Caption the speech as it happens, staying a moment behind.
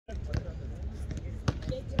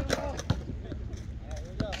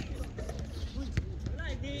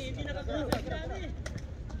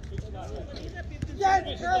Yes!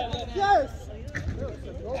 Yes!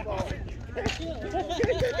 Go ball.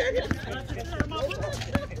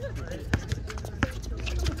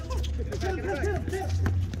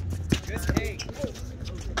 Good take.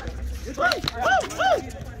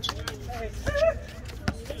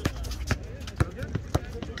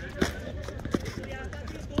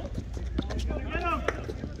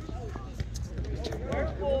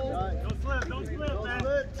 Don't slip, man.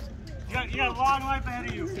 You got a long life ahead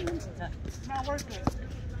of you. It's not worth it.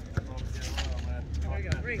 There you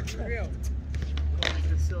go. 3, 3.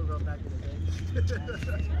 It's still going back in the day.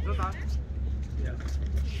 Goes on. Yeah.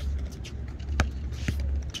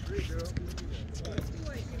 3-0.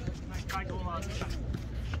 Try goal on.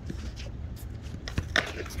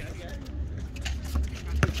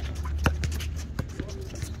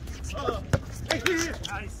 Oh,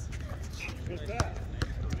 nice. Good pass.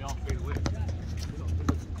 We all fade away.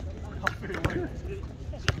 We all fade away.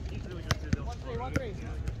 He's really good too, though. 1-3.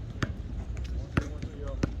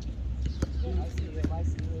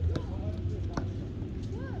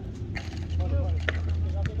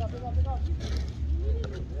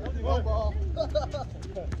 Go ball.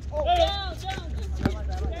 Oh, down, down.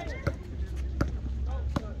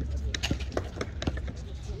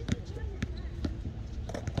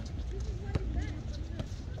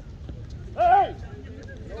 Hey!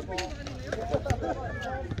 Go ball.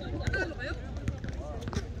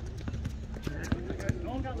 No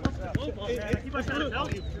one got left the glove ball, man. I keep on trying to tell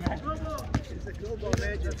you. It's a go ball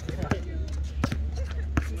magic.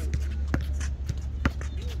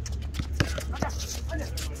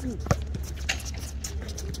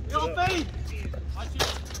 Yo, fade! Watch it.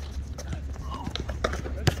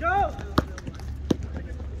 Let's go!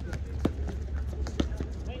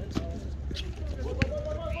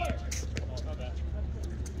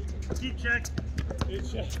 Keep check. Good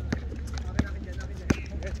check.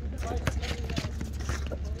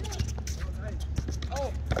 Oh,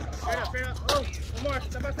 straight up. Oh, one more.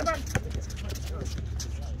 Step back.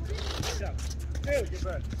 Good job. Good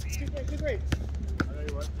bird. Good great. I know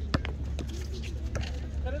you what.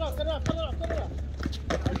 Cut it off.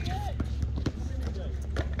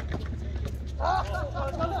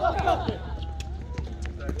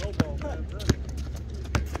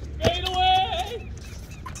 Fade away!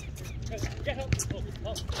 Get help. Oh,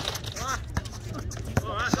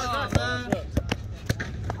 man.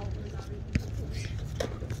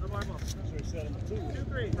 Two,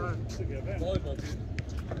 three. Volleyball, dude.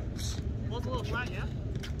 Ball's a little flat, yeah?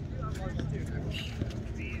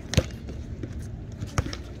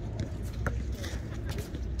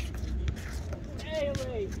 Hey,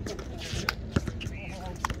 wait.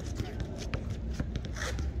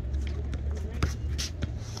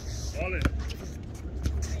 Ball in.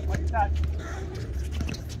 What's that?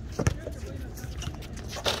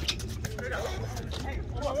 Hey,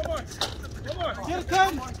 one more. Get it, Get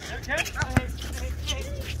Ken. it, Ken? That's.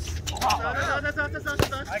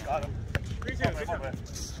 I got him. 3-2.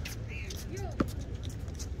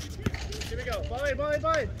 Here we go. Ball in.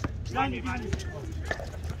 Behind you. Nice.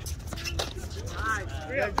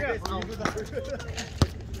 3-up. Here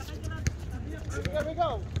we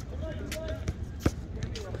go.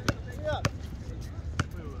 3-up.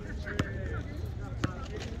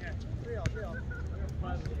 3-up.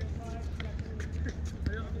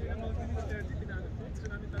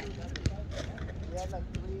 We had like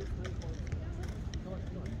 3 points.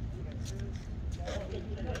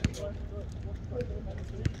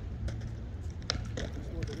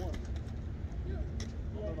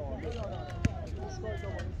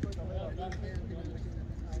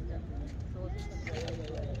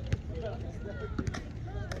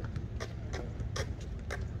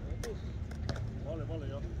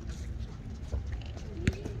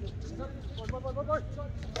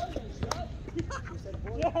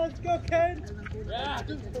 Yeah, let's go, Ken. Yeah.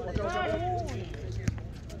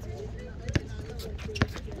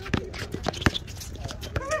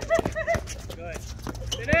 Good.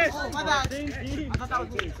 Finish. Oh, my bad. I thought that was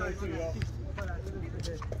me. Sorry.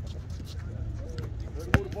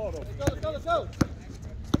 Let's go.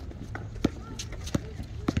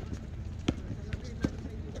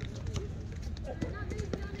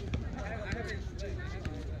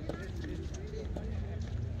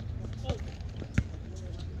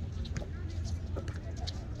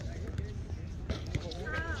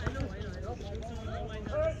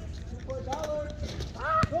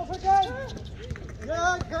 Go for Ken.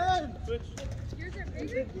 Yeah, Ken. Switch. Yours are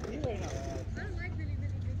bigger? I don't like really,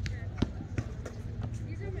 really big cats.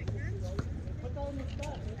 These are my cats. Put that on the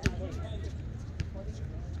spot.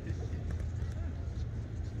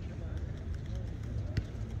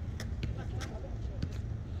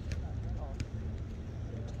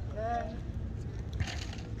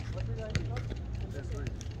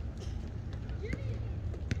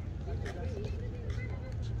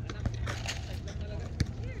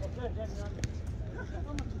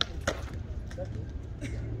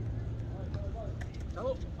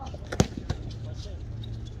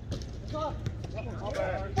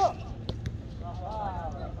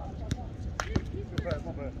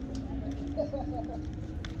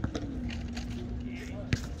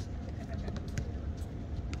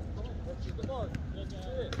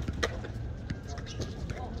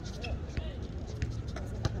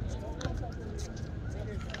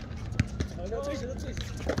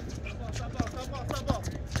 Stop ball.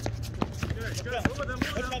 Good. Move with them.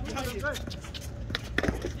 Good.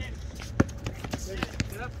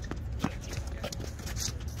 Get up.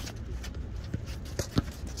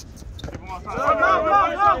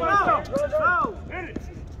 Go. Hit it.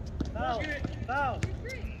 Foul.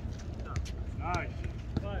 Nice.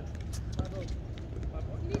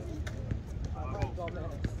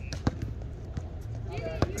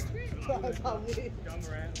 Come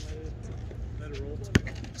around. Let it roll.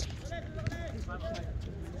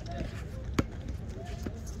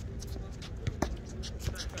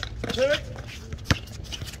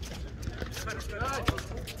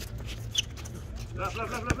 Left.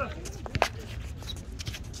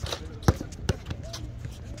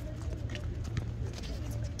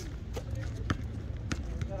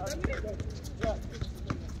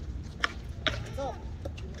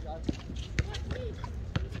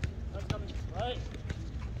 Right.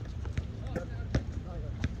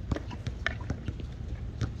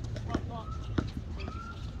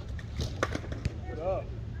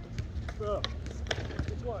 Good up.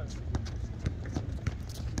 Which one?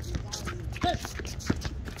 Good.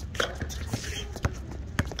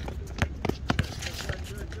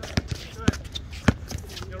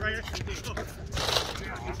 Go right here.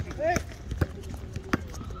 Hey.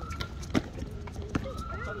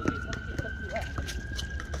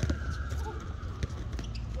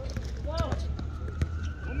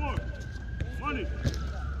 One more. Money.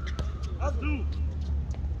 Up two.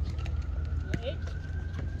 8.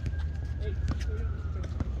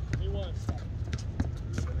 1.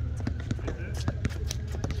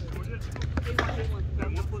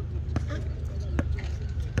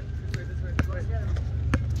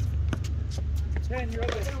 Ten, you're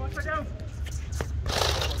up there. Watch that down.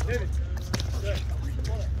 David. Good.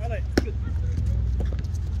 Alley. Good.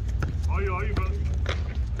 Are you, brother?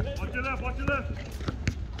 Watch your left.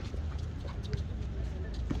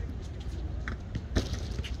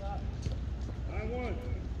 9-1.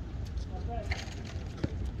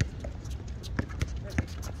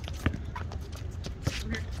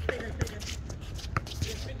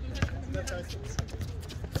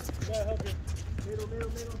 Yeah, help you. Middle.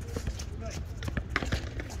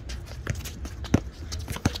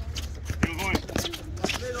 Still going.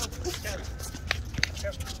 Middle.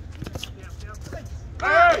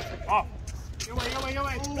 Hey! Off. Your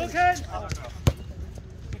way. Look ahead.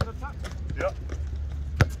 Pick it up top. Yep.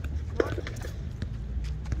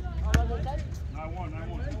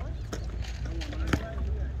 9-1.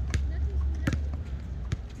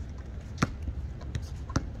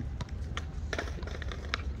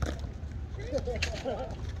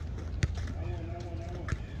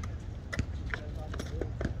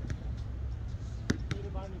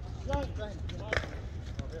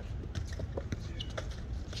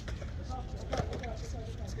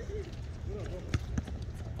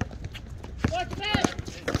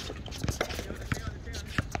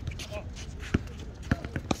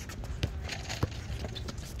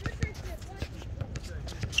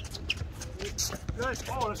 Good.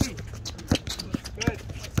 Oh, let's shoot. Good.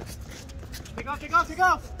 Take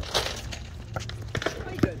off.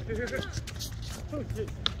 Good.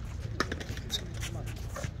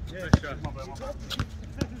 Yeah, nice shot. Come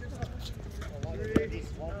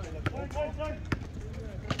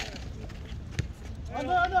on,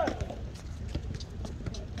 Under.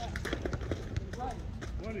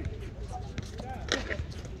 20.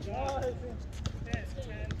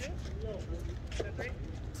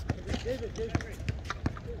 David.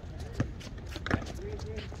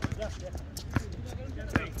 Left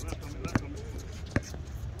on me.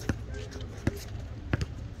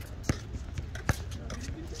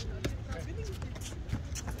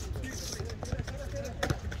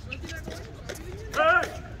 Hey!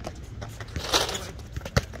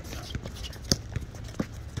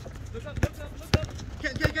 Look up.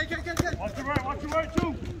 Get. Watch your right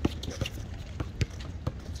too.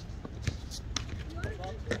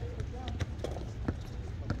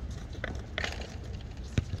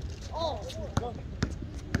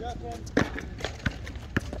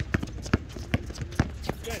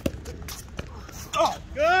 Good. Oh,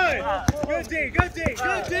 good. Good D.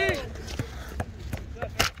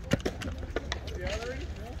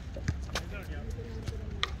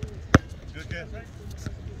 Good catch.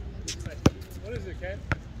 What is it, Ken?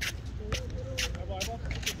 Eyeball?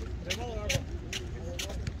 Eyeball or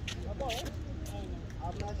eyeball?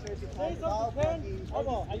 I'm not sure if you call it foul, but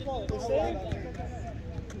eyeball. I call it. The same?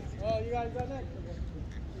 Oh, you guys got next?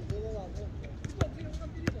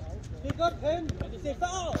 Pick up him. You say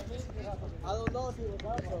foul. I don't know if he was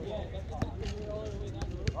out. Yeah, that's all the way down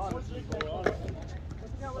the road.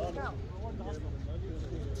 Let's count. No,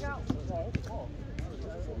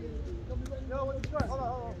 what's the score? Hold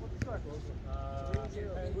on. What's the score?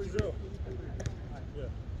 3-0. Yeah.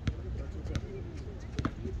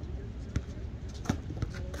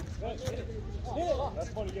 That's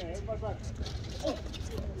a funny game. Everybody back.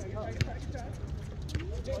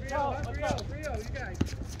 Watch out. You guys.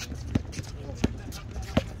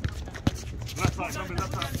 Left side, coming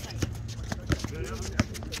left side.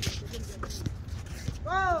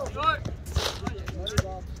 Oh! Short.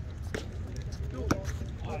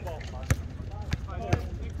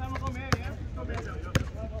 Next time we'll go man, yeah? Go man.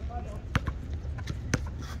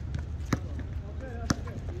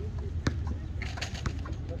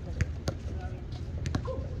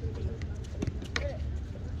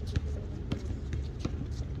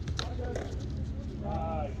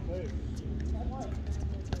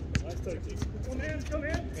 Nice take, team. Come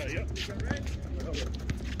in. Yeah, yep.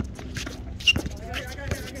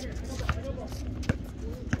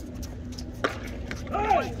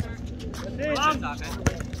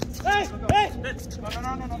 Hey! Hey! No.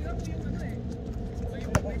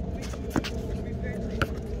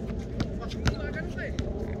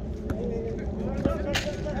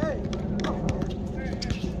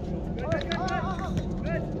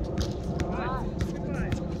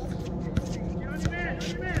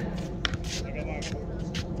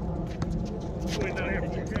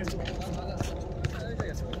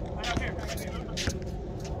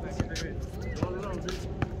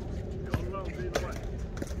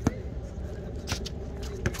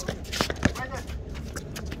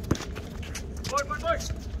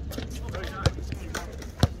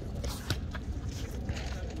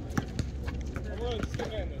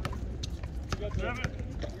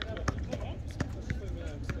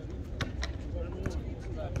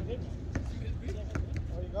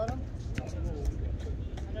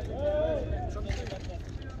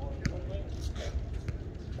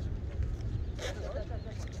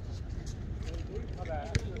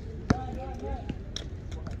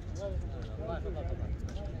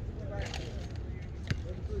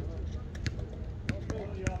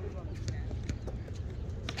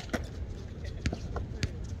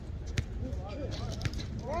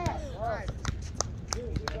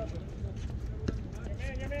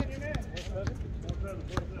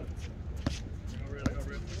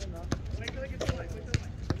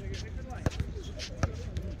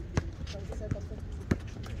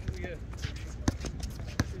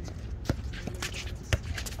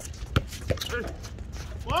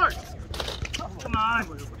 Clark! Come on!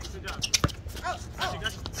 Good job.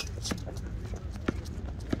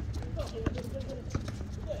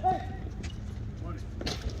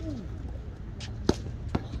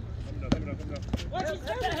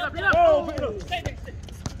 Oh, pick it up.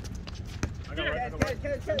 I got it right.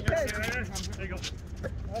 There you go.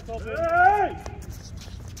 That's all good. Hey!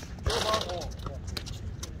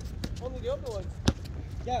 Only the other ones.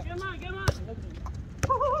 Yeah. Get him on. Get back.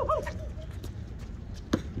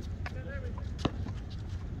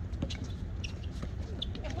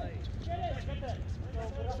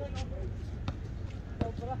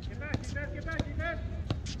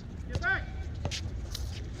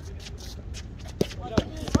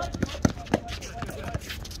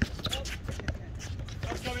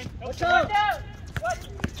 Watch out!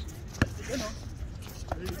 There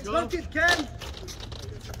you go. Look it, Ken!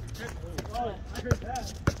 Oh, I heard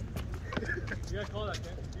that. You gotta call that,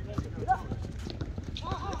 Ken.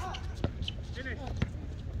 Finish.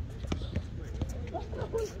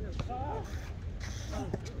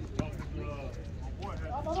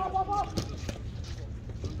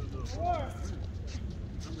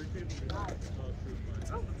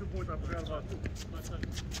 That's the 2 points I forgot about too.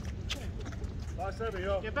 5-7,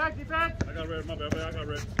 yo. Get back, defense. I got red, my bad. I got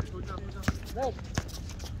red. No.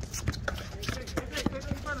 Stay in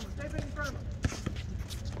front of him. Stay in front of him.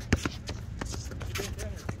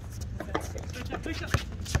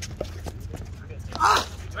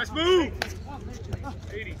 Nice move!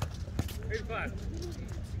 80. 85.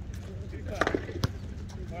 85.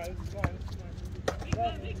 Alright, this is fine.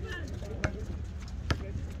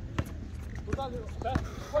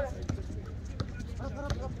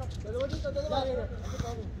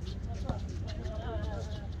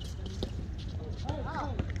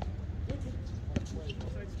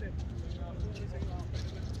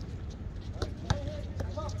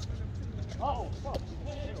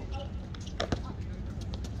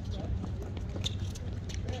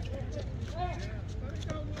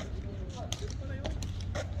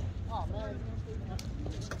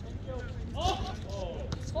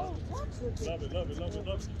 Love it, love it, love it,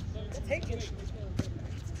 love it. Take it.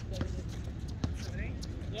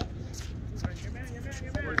 Yep. Your man.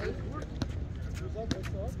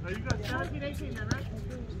 Now you got 17, 18 then, right?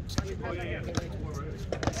 Oh, yeah.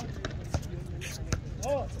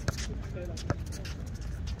 Oh!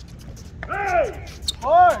 Hey!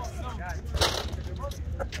 Hard!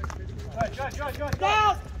 Good.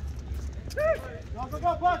 Down! Go,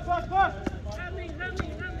 push! Help me.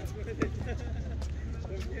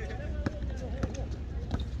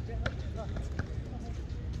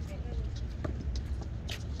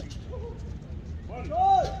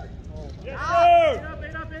 Yes, sir!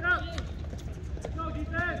 Get up. Let's go,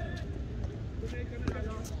 defense.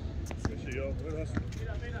 Good shit, yo. Look at us.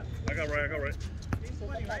 I got right.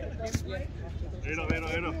 8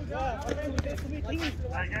 up. Yeah,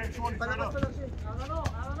 Hey, game 20, straight up. I don't know.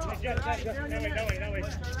 That way.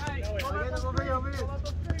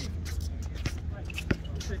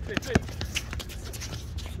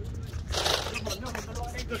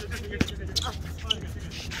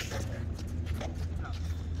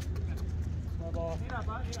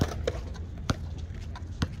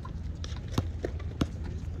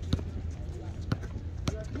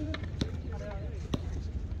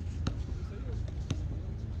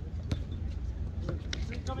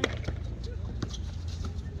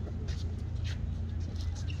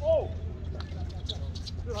 Oh!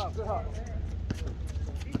 Good hop.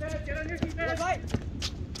 Defense, get on your defense.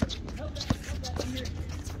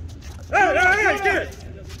 Hey, get it!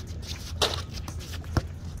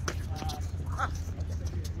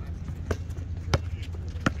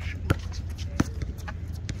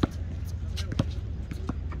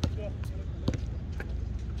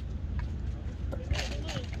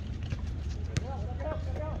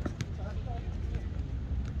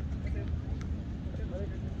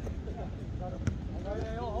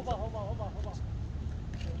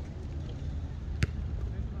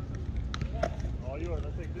 Oh, you are.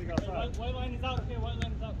 Let's take big outside. White line is out, okay, white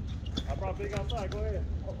line is out. I brought big outside. Go ahead.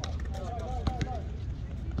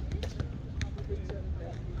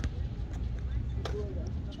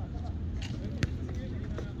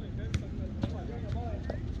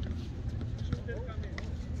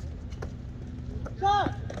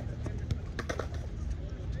 Shot!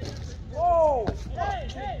 Whoa!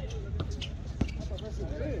 Hey!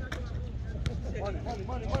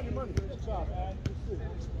 Money. Good job, man.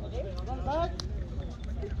 Run it back.